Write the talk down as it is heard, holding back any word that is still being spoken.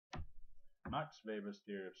Max Weber's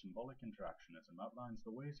theory of symbolic interactionism outlines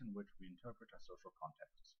the ways in which we interpret our social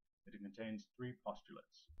contexts. It contains three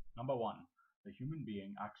postulates. Number one, the human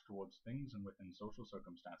being acts towards things and within social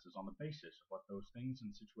circumstances on the basis of what those things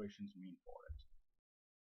and situations mean for it.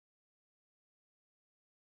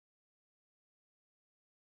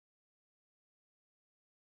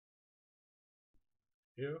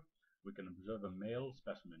 Here, we can observe a male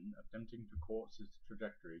specimen attempting to course its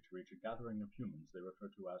trajectory to reach a gathering of humans they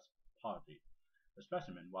refer to as party. The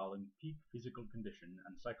specimen, while in peak physical condition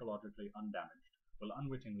and psychologically undamaged, will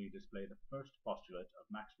unwittingly display the first postulate of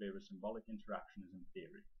Max Weber's symbolic interactionism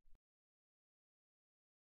theory.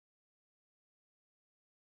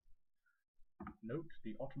 Note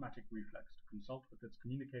the automatic reflex to consult with its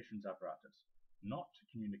communications apparatus, not to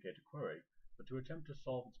communicate a query, but to attempt to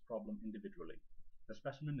solve its problem individually. The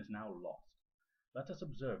specimen is now lost. Let us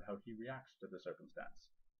observe how he reacts to the circumstance.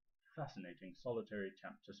 Fascinating solitary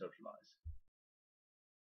attempt to socialize.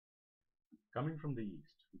 Coming from the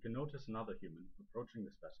east, we can notice another human approaching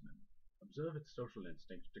the specimen. Observe its social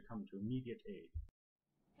instinct to come to immediate aid.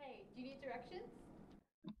 Hey, do you need directions?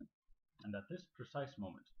 And at this precise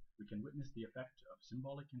moment, we can witness the effect of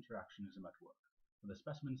symbolic interactionism at work, for the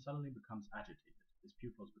specimen suddenly becomes agitated, his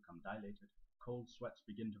pupils become dilated, cold sweats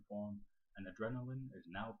begin to form, and adrenaline is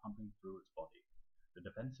now pumping through its body. The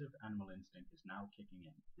defensive animal instinct is now kicking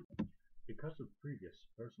in. Because of previous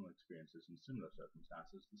personal experiences in similar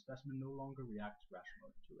circumstances, the specimen no longer reacts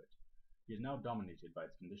rationally to it. He is now dominated by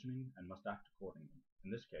its conditioning and must act accordingly,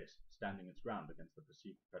 in this case, standing its ground against the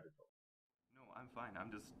perceived predator. No, I'm fine.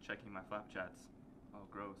 I'm just checking my flap chats. Oh,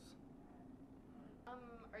 gross.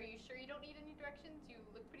 Are you sure you don't need any directions? You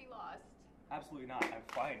look pretty lost. Absolutely not. I'm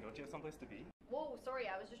fine. Don't you have someplace to be? Whoa, sorry,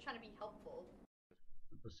 I was just trying to be helpful.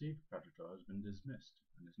 The perceived predator has been dismissed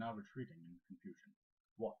and is now retreating in confusion.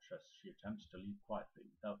 Watch as she attempts to leave quietly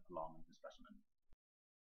without alarming the specimen.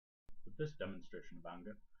 With this demonstration of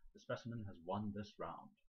anger, the specimen has won this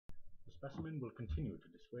round. The specimen will continue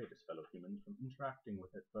to dissuade its fellow humans from interacting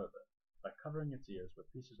with it further by covering its ears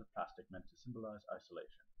with pieces of plastic meant to symbolize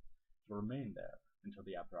isolation. It will remain there until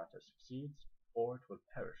the apparatus succeeds, or it will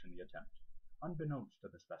perish in the attempt. Unbeknownst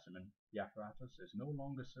to the specimen, the apparatus is no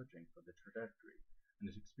longer searching for the trajectory and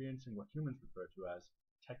is experiencing what humans refer to as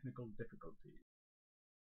technical difficulties.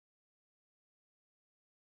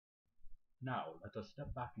 Now, let us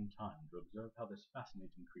step back in time to observe how this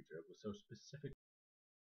fascinating creature was so specific.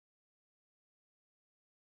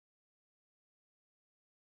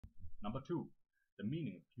 Number 2. The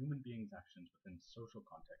meaning of human beings' actions within social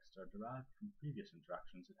contexts are derived from previous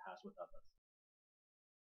interactions it has with others.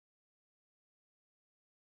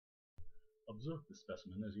 Observe the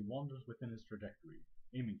specimen as he wanders within his trajectory,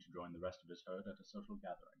 aiming to join the rest of his herd at a social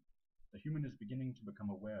gathering. The human is beginning to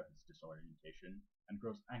become aware of his disorientation and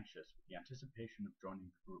grows anxious with the anticipation of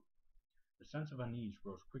joining the group. The sense of unease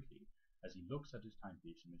grows quickly as he looks at his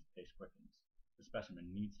timepiece and his pace quickens. The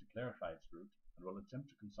specimen needs to clarify its route and will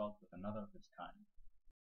attempt to consult with another of its kind.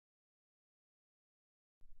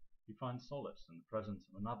 He finds solace in the presence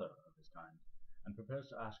of another of his kind and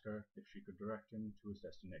prepares to ask her if she could direct him to his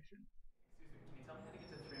destination. Excuse me, can you tell me how to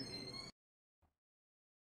get to 3B?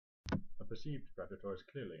 The perceived predator is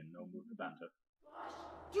clearly in no mood to banter.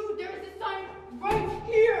 Dude, there's a sign right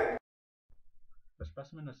here! The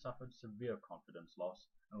specimen has suffered severe confidence loss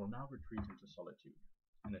and will now retreat into solitude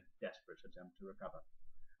in a desperate attempt to recover.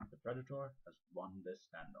 The predator has won this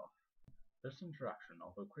standoff. This interaction,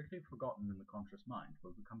 although quickly forgotten in the conscious mind,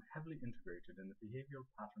 will become heavily integrated in the behavioral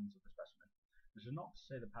patterns of the specimen. This is not to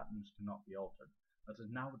say the patterns cannot be altered. Let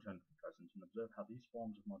us now return to the present and observe how these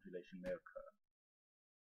forms of modulation may occur.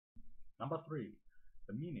 Number 3.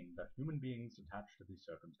 The meaning that human beings attached to these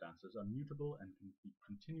circumstances are mutable and can be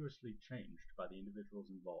continuously changed by the individuals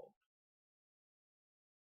involved.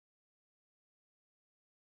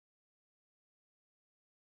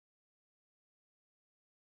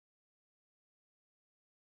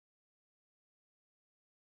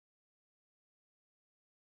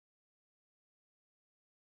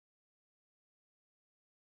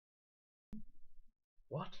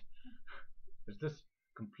 What? Is this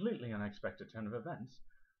completely unexpected turn of events?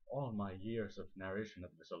 All my years of narration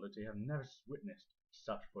at the facility have never witnessed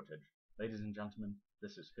such footage. Ladies and gentlemen,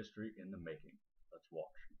 this is history in the making. Let's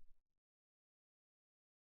watch.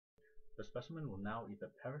 The specimen will now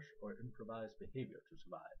either perish or improvise behavior to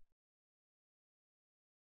survive.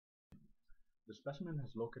 The specimen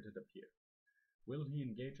has located up here. Will he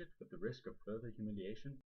engage it with the risk of further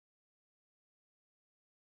humiliation?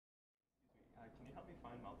 Can you help me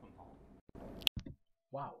find Malcolm Hall?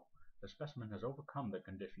 Wow, the specimen has overcome the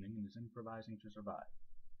conditioning and is improvising to survive.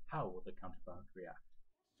 How will the counterpart react?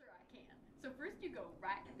 Sure I can. So you go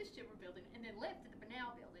right to the Shiver building, and then left to the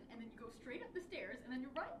Banal building, and then you go straight up the stairs, and then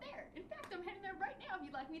you're right there. In fact, I'm heading there right now if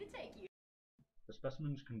you'd like me to take you. The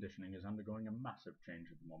specimen's conditioning is undergoing a massive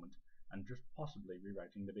change at the moment, and just possibly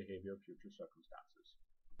rewriting the behavior of future circumstances.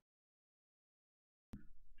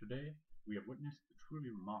 Today, we have witnessed the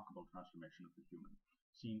truly remarkable transformation of the human,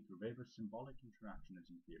 seen through Weber's symbolic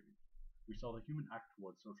interactionism theory. We saw the human act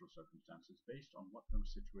towards social circumstances based on what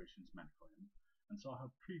those situations meant for him, and saw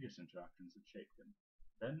how previous interactions had shaped him.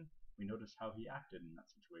 Then, we noticed how he acted in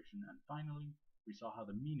that situation, and finally, we saw how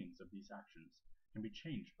the meanings of these actions can be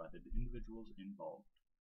changed by the individuals involved.